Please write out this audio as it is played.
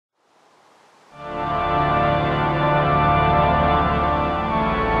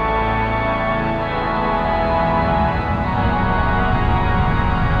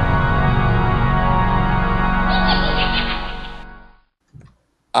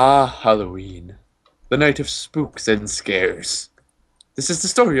Ah, Halloween, the night of spooks and scares. This is the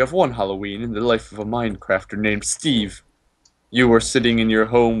story of one Halloween in the life of a Minecrafter named Steve. You were sitting in your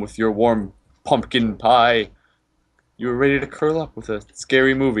home with your warm pumpkin pie. You were ready to curl up with a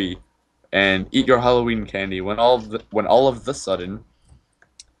scary movie and eat your Halloween candy when all of the sudden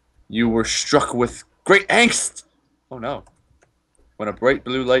you were struck with great angst. Oh no. When a bright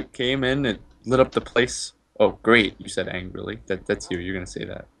blue light came in, it lit up the place. Oh, great, you said angrily. That's you. You're going to say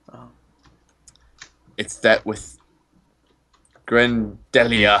that. Oh. It's that with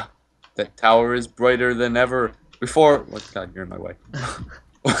Grendelia. That tower is brighter than ever before. Oh, God, you're in my way. Oh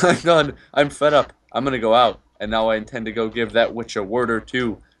my God, I'm fed up. I'm going to go out. And now I intend to go give that witch a word or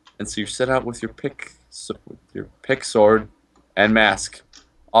two. And so you set out with your pick sword and mask.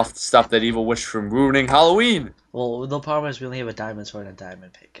 Off to stop that evil witch from ruining Halloween. Well, the problem is we only have a diamond sword and a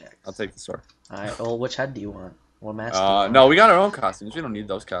diamond pickaxe. I'll take the sword. Alright, well, which head do you want? What mask do you want? No, we got our own costumes. We don't need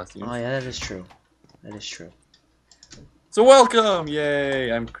those costumes. Oh, yeah, that is true. That is true. So welcome!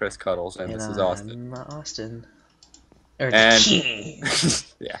 Yay! I'm Chris Cuddles, and this is Austin. I'm Austin. Or the And king.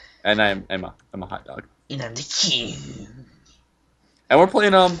 yeah, and I'm a hot dog. And I'm the king. And we're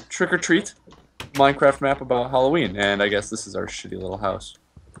playing Trick or Treat Minecraft map about Halloween, and I guess this is our shitty little house.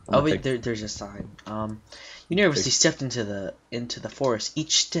 Oh wait, there's a sign. You nervously stepped into the forest.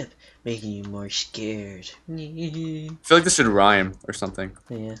 Each step making you more scared. I feel like this should rhyme or something.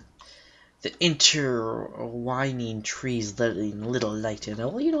 Yeah. The intertwining trees letting little light in.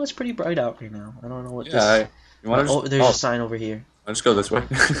 Well, you know it's pretty bright out right now. I don't know what this. You want to? Oh, there's a sign over here. I'll just go this way.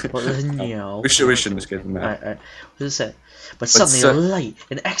 Well, no. We shouldn't escape the map. Alright. What does it say? But suddenly a light,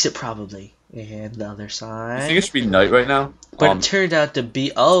 an exit probably. And the other side. I think it should be night right now. But it turned out to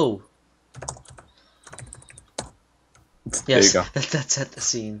be Yes, there you go. That's at the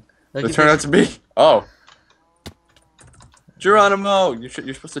scene. It turned out to be Geronimo. You're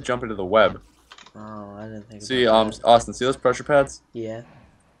supposed to jump into the web. Oh, I didn't think. See, about that. Austin, see those pressure pads? Yeah.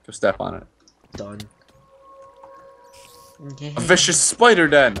 Go step on it. Done. A vicious spider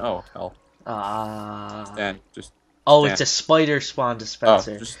den. Oh hell. And just. Oh, it's a spider spawn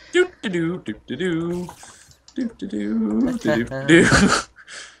dispenser. Oh, just do do do do do do do do do do.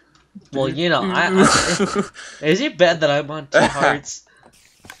 Well, you know, is it bad that I'm on 2 hearts?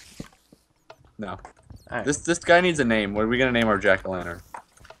 No. Right. This guy needs a name. What are we gonna name our jack-o'-lantern?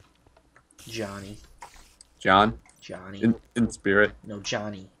 Johnny. John. Johnny. In spirit. No,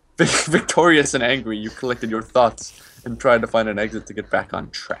 Johnny. Victorious and angry, you collected your thoughts and tried to find an exit to get back on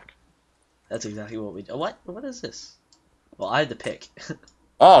track. That's exactly what we do. What? What is this? Well, I had to pick.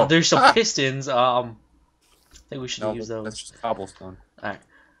 Oh, there's some pistons. I think we should use those. That's just cobblestone. Alright.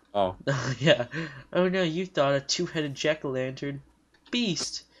 Oh. Yeah. Oh no, you thought a 2-headed jack-o'-lantern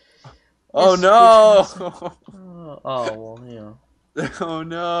beast. Oh no! Well, you know. Oh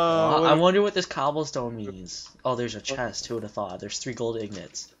no! Well, I wonder what this cobblestone means. Oh, there's a chest. Who would have thought? There's 3 gold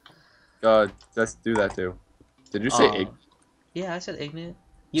ignits. God, let's do that too. Did you say egg? Yeah, I said ignit.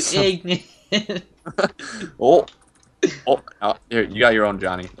 You ignit. Oh, here, you got your own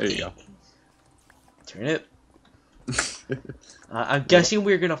Johnny. There you go. Turn it. I'm guessing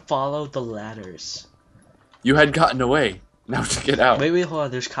we're gonna follow the ladders. You had gotten away. Now to get out. Wait, hold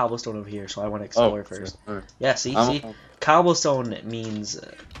on. There's cobblestone over here, so I want to explore first. Sure. Right. Yeah, see? Cobblestone means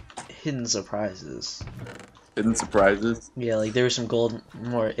hidden surprises. Hidden surprises? Yeah, like there were some gold,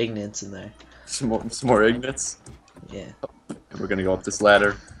 more ignits in there. Some more ignits? Yeah. And we're gonna go up this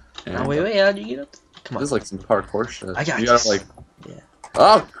ladder. And oh, wait, how do you get up? Come on. This is like some parkour shit. I got you. Gotta, like... Yeah.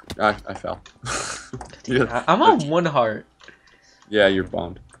 Oh! I fell. I'm on 1 heart. Yeah, you're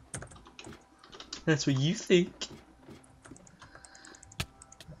boned. That's what you think.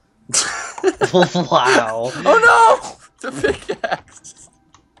 Wow. Oh no! The pickaxe!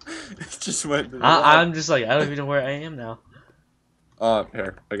 It just went. I'm just like, I don't even know where I am now.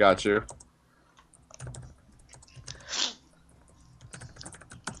 Here, I got you.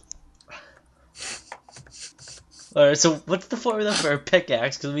 Alright, so what's the formula for a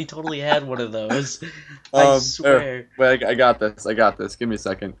pickaxe? Because we totally had one of those. I swear. Wait, I got this. I got this. Give me a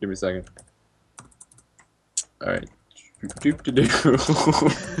second. Give me a second. Alright.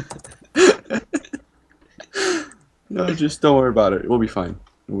 No, just don't worry about it. We'll be fine.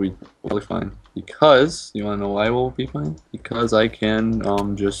 We'll be fine. Because, you wanna know why we'll be fine? Because I can,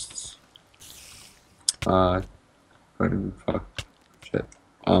 just... fuck. Shit.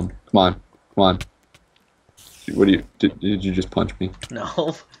 Come on. Come on. What do you... Did you just punch me?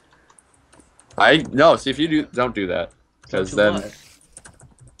 No. No, see if you don't do that. Because then...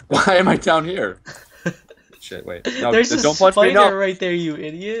 What? Why am I down here? Shit, wait. No, There's don't punch me, spider no! right there, you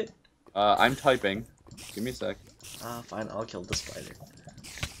idiot. I'm typing. Give me a sec. Fine, I'll kill the spider.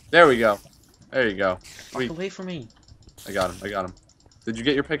 There we go. There you go. Fuck away from me. I got him. I got him. Did you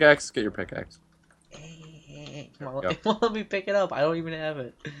get your pickaxe? Get your pickaxe. Come on, it won't let me pick it up. I don't even have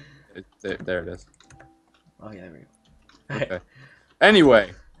it. There it is. Oh yeah, there we go. Okay.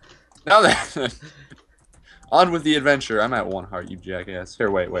 Anyway, now that on with the adventure. I'm at 1 heart, you jackass.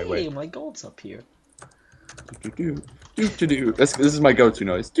 Here, wait. Hey, my gold's up here. This is my go-to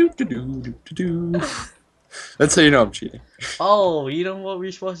noise. That's how you know I'm cheating. Oh, you know what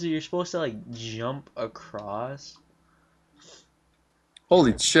we're supposed to do? You're supposed to like jump across.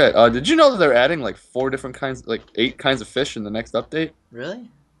 Holy shit! Did you know that they're adding like 4 different kinds, like 8 kinds of fish in the next update? Really?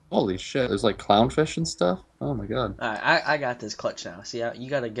 Holy shit! There's like clownfish and stuff. Oh my god. Alright, I got this clutch now. See, you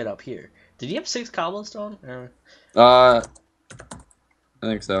gotta get up here. Did you have 6 cobblestone? Or... I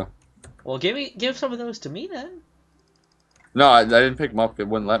think so. Well, give some of those to me then. No, I didn't pick them up. It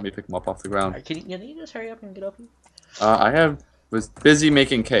wouldn't let me pick them up off the ground. Right, can you just hurry up and get up here? Was busy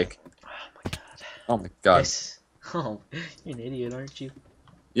making cake. Oh my god. Oh my god. Yes. Oh, you're an idiot, aren't you?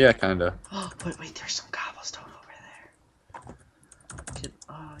 Yeah, kinda. Oh, wait, there's some cobblestone over there.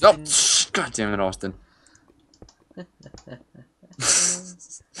 Oh, god damn it, Austin.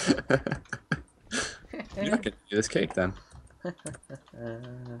 You're not gonna do this cake then.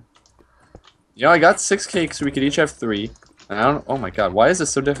 You know, I got 6 cakes, so we could each have 3. And I don't. Oh my god, why is this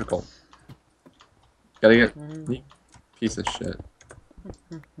so difficult? Gotta get piece of shit.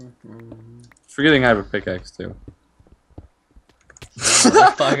 Forgetting I have a pickaxe too.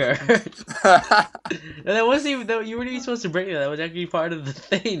 Motherfucker. No, that wasn't even. You weren't even supposed to break that. That was actually part of the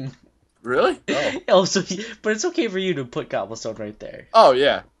thing. Really? Oh. Oh, so but it's okay for you to put cobblestone right there. Oh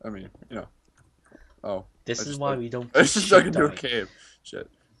yeah. I mean, you know. Oh. This is why we don't. I just dug into a cave. Shit.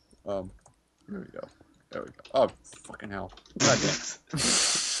 There we go. There we go. Oh, fucking hell. God damn.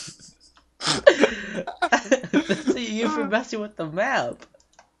 You for messing with the map.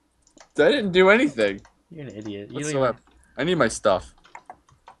 I didn't do anything. You're an idiot. You What's don't even... I need my stuff.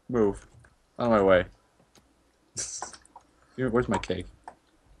 Move. On my way. Where's my cake?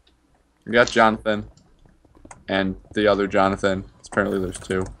 We got Jonathan. And the other Jonathan. Apparently there's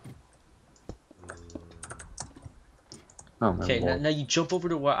 2. Oh, my okay, lord. now you jump over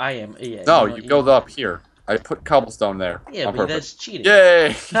to where I am. Yeah, No, you go up here. I put cobblestone there. Yeah, on but purpose. that's cheating.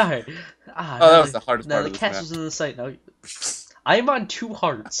 Yay! Alright. Oh, that was the hardest part Now of the this map. castle's in the site. Now, I'm on 2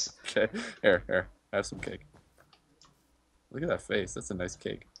 hearts. Okay, here. Have some cake. Look at that face. That's a nice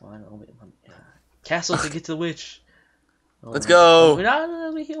cake. Well, I don't know, castle to get to the witch. Oh, Let's go! No,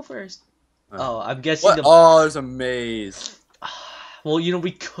 let me heal first. Oh, I'm guessing what? Oh, there's a maze. Well, you know,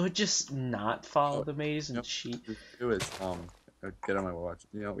 we could just not follow the maze and cheat. What we could do is, get on my watch.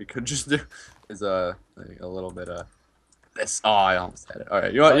 You know, what we could just do is like a little bit of this. Oh, I almost had it. All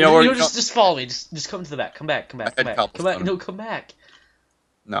right, just follow me. Just come to the back. Come back. No, come back.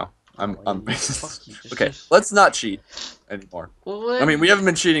 No, I'm. Fuck you. Okay, let's not cheat anymore. Well, I mean, we haven't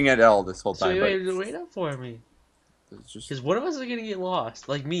been cheating at all this whole time. So wait up for me. Because one of us is gonna get lost.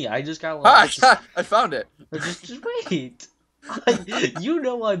 Like me, I just got lost. I found it. Just wait. You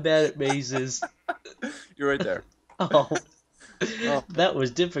know I'm bad at mazes. You're right there. Oh. That was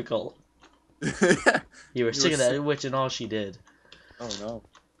difficult. You were sick of that witch and all she did. Oh no.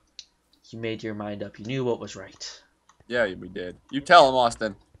 You made your mind up. You knew what was right. Yeah, we did. You tell him,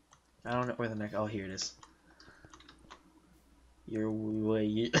 Austin. I don't know where the next. Oh, here it is. You're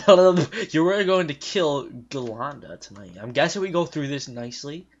really going to kill Galanda tonight. I'm guessing we go through this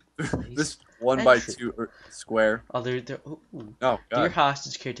nicely. This 1x2 square. Oh, they're. Oh, God. Dear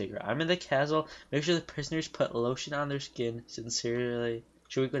hostage caretaker, I'm in the castle. Make sure the prisoners put lotion on their skin. Sincerely.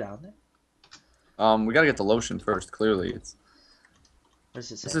 Should we go down there? We gotta get the lotion first. Clearly, it's. What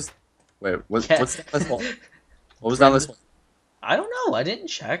does it say? Wait, what's this one? What was down this one? I don't know. I didn't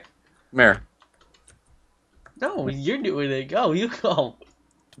check. Come here. No, you're doing it. Go, you go.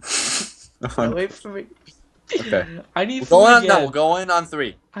 No, wait for me. Okay. I need. We'll go in on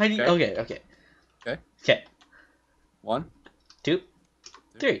 3. I need. Okay. 1, 2,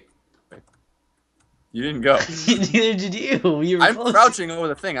 3. You didn't go. Neither did you. I'm crouching over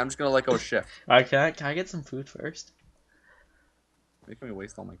the thing. I'm just gonna let go of shift. Alright, can I get some food first? Making me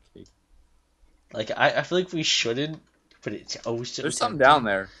waste all my cake. Like I feel like we shouldn't, but it's always. There's something down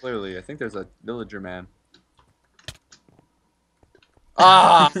there. Clearly, I think there's a villager man.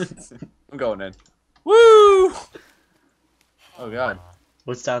 Ah! I'm going in. Woo! Oh god.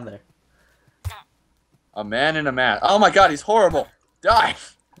 What's down there? A man in a mask. Oh my god, he's horrible. Die!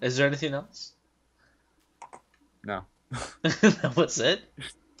 Is there anything else? No. What's it?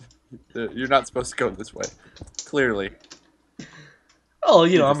 You're not supposed to go this way. Clearly. Oh,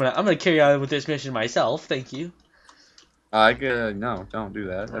 you know, I'm gonna carry on with this mission myself. Thank you. I could no, don't do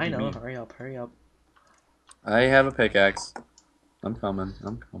that. That'd I be know. mean. Hurry up, hurry up. I have a pickaxe. I'm coming.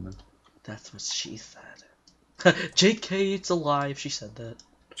 I'm coming. That's what she said. JK, it's alive. She said that.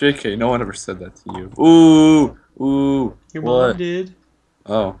 JK, no one ever said that to you. Ooh, ooh. Your mom What? did.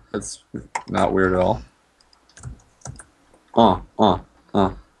 Oh, that's not weird at all. Uh, uh,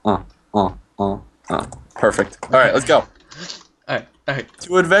 uh, uh, Perfect. All right, let's go. All right.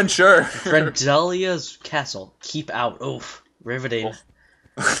 To adventure. Frendelia's castle. Keep out. Oof. Riveting.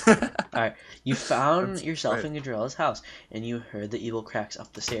 Alright, you found yourself in Gadrilla's house, and you heard the evil cracks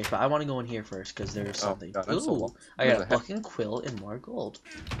up the stairs. But I want to go in here first, because there's something. God, Ooh, I got a fucking quill and more gold.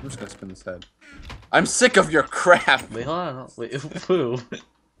 I'm just gonna spin this head. I'm sick of your crap. Wait, hold on. Wait, who?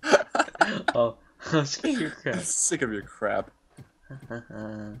 Oh, I'm sick of your crap. I'm sick of your crap.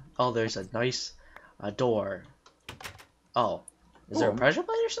 Oh, there's a nice door. Oh, is there a pressure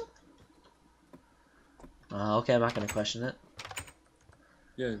plate or something? Okay, I'm not gonna question it.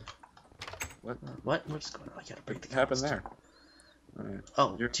 Yeah. What? What's going on? I gotta break the What happened there? Right.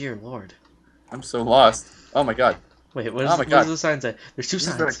 Oh, dear lord. I'm so lost. Oh my god. Wait, what does the sign say? There's two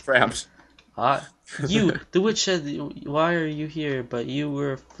signs. This is very cramped. You, the witch said, why are you here? But you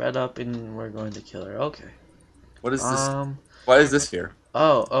were fed up and we're going to kill her. Okay. What is this? Why is this here?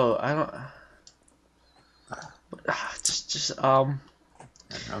 Oh, I don't.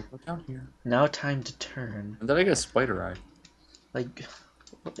 I'll go down here. Now time to turn. And then I get a spider eye. Like,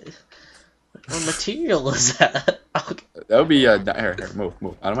 what material is that? Okay. That would be here. Move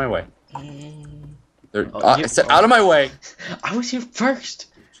out of my way. I said out of my way. I was here first.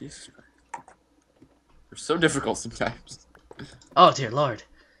 Jesus Christ. They're so difficult sometimes. Oh dear lord.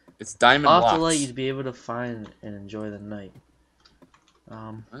 It's diamond Off blocks. the light, you'd be able to find and enjoy the night.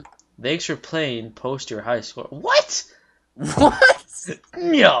 What? Thanks for playing. Post your high score. What? What?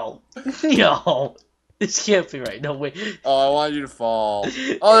 No. This can't be right. No way. Oh, I wanted you to fall.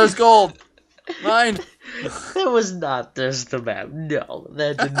 Oh, there's gold. Mine. That was not just the map. No,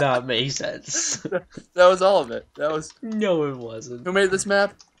 that did not make sense. That was all of it. That was. No, it wasn't. Who made this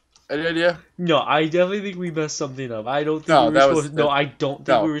map? Any idea? No, I definitely think we messed something up. I don't think No, we were that supposed. was- No, I don't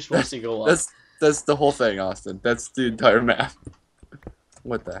think we were supposed to go up. That's the whole thing, Austin. That's the entire map.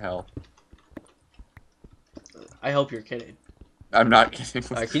 What the hell? I hope you're kidding. I'm not kidding.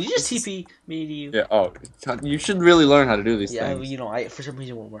 Alright, can you just TP me to you? Yeah. Oh, you should really learn how to do these Yeah, things. you know, for some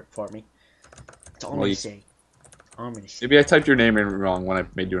reason it won't work for me. That's all I'm Well, gonna you- say. All I'm gonna say. Maybe I typed your name in wrong when I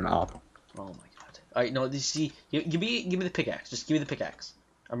made you an op. Oh my god. Alright, no, see, give me the pickaxe. Just give me the pickaxe.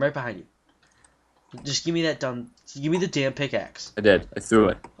 I'm right behind you. Just give me that dumb. Give me the damn pickaxe. I did. I threw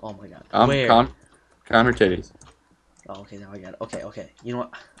it. Oh my god. Where? Calm your titties. Oh, okay, now I got it. Okay. You know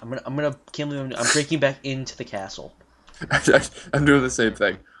what? I'm gonna can't believe I'm breaking back into the castle. I'm doing the same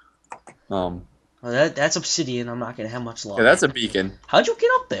thing. Well, that's obsidian. I'm not gonna have much luck. Yeah, that's a beacon. How'd you get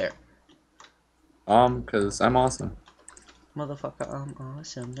up there? Cause I'm awesome. Motherfucker, I'm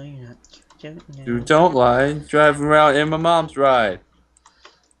awesome. No, you're not. You don't lie. Driving around in my mom's ride.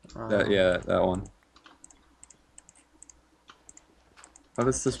 That one. How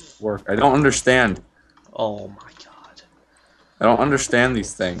does this work? I don't understand. Oh my god. I don't understand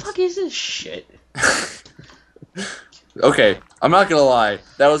these things. What the fuck is this shit? Okay, I'm not gonna lie.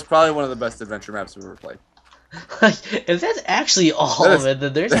 That was probably one of the best adventure maps we've ever played. Like, if that's actually all of it,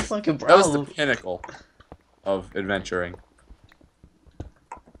 then there's a fucking That was problem. the pinnacle of adventuring.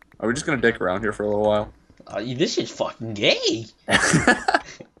 Are we just gonna dick around here for a little while? This is fucking gay.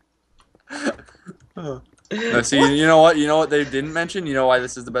 No, see, you know what? You know what they didn't mention? You know why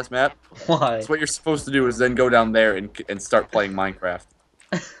this is the best map? Why? That's what you're supposed to do is then go down there and start playing Minecraft.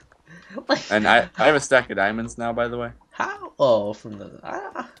 Like, And I have a stack of diamonds now, by the way. how? Oh, from the.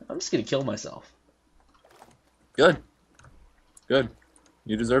 I'm just gonna kill myself. Good. Good.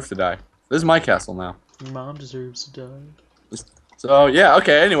 You deserve to die. This is my castle now. Your mom deserves to die. So, yeah,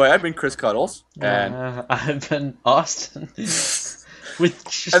 okay, anyway, I've been Chris Cuddles. And I've been Austin. With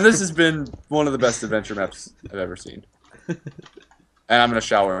just and this has been one of the best adventure maps I've ever seen. And I'm gonna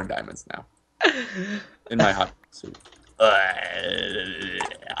shower in diamonds now. In my hot suit.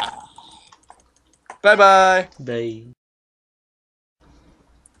 Bye-bye! They.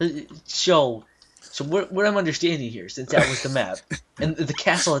 So what I'm understanding here, since that was the map, and the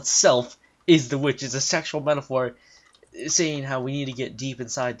castle itself is the witch, is a sexual metaphor saying how we need to get deep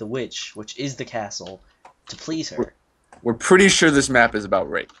inside the witch, which is the castle, to please her. We're pretty sure this map is about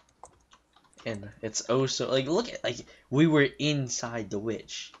rape. And it's oh so like look at we were inside the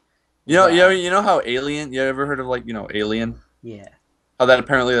witch. You know, Wow. you know how Alien? You ever heard of Alien? Yeah. How that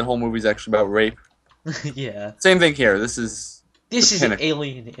apparently that whole movie's actually about rape. Yeah. Same thing here. This is This is an pinnacle.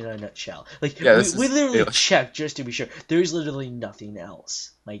 Alien in a nutshell. Like, Yeah, we literally Alien. checked just to be sure. There's literally nothing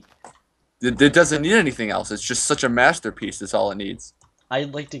else. Like, It doesn't need anything else. It's just such a masterpiece. That's all it needs.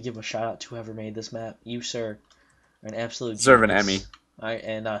 I'd like to give a shout out to whoever made this map. You, sir, are an absolute Deserve an genius. Emmy. Alright,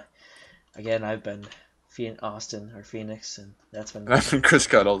 and again, I've been Austin or Phoenix, and that's been. I've been Chris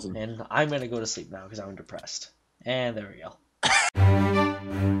Cuddlez. And I'm gonna go to sleep now because I'm depressed. And there we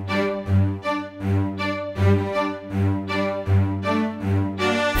go.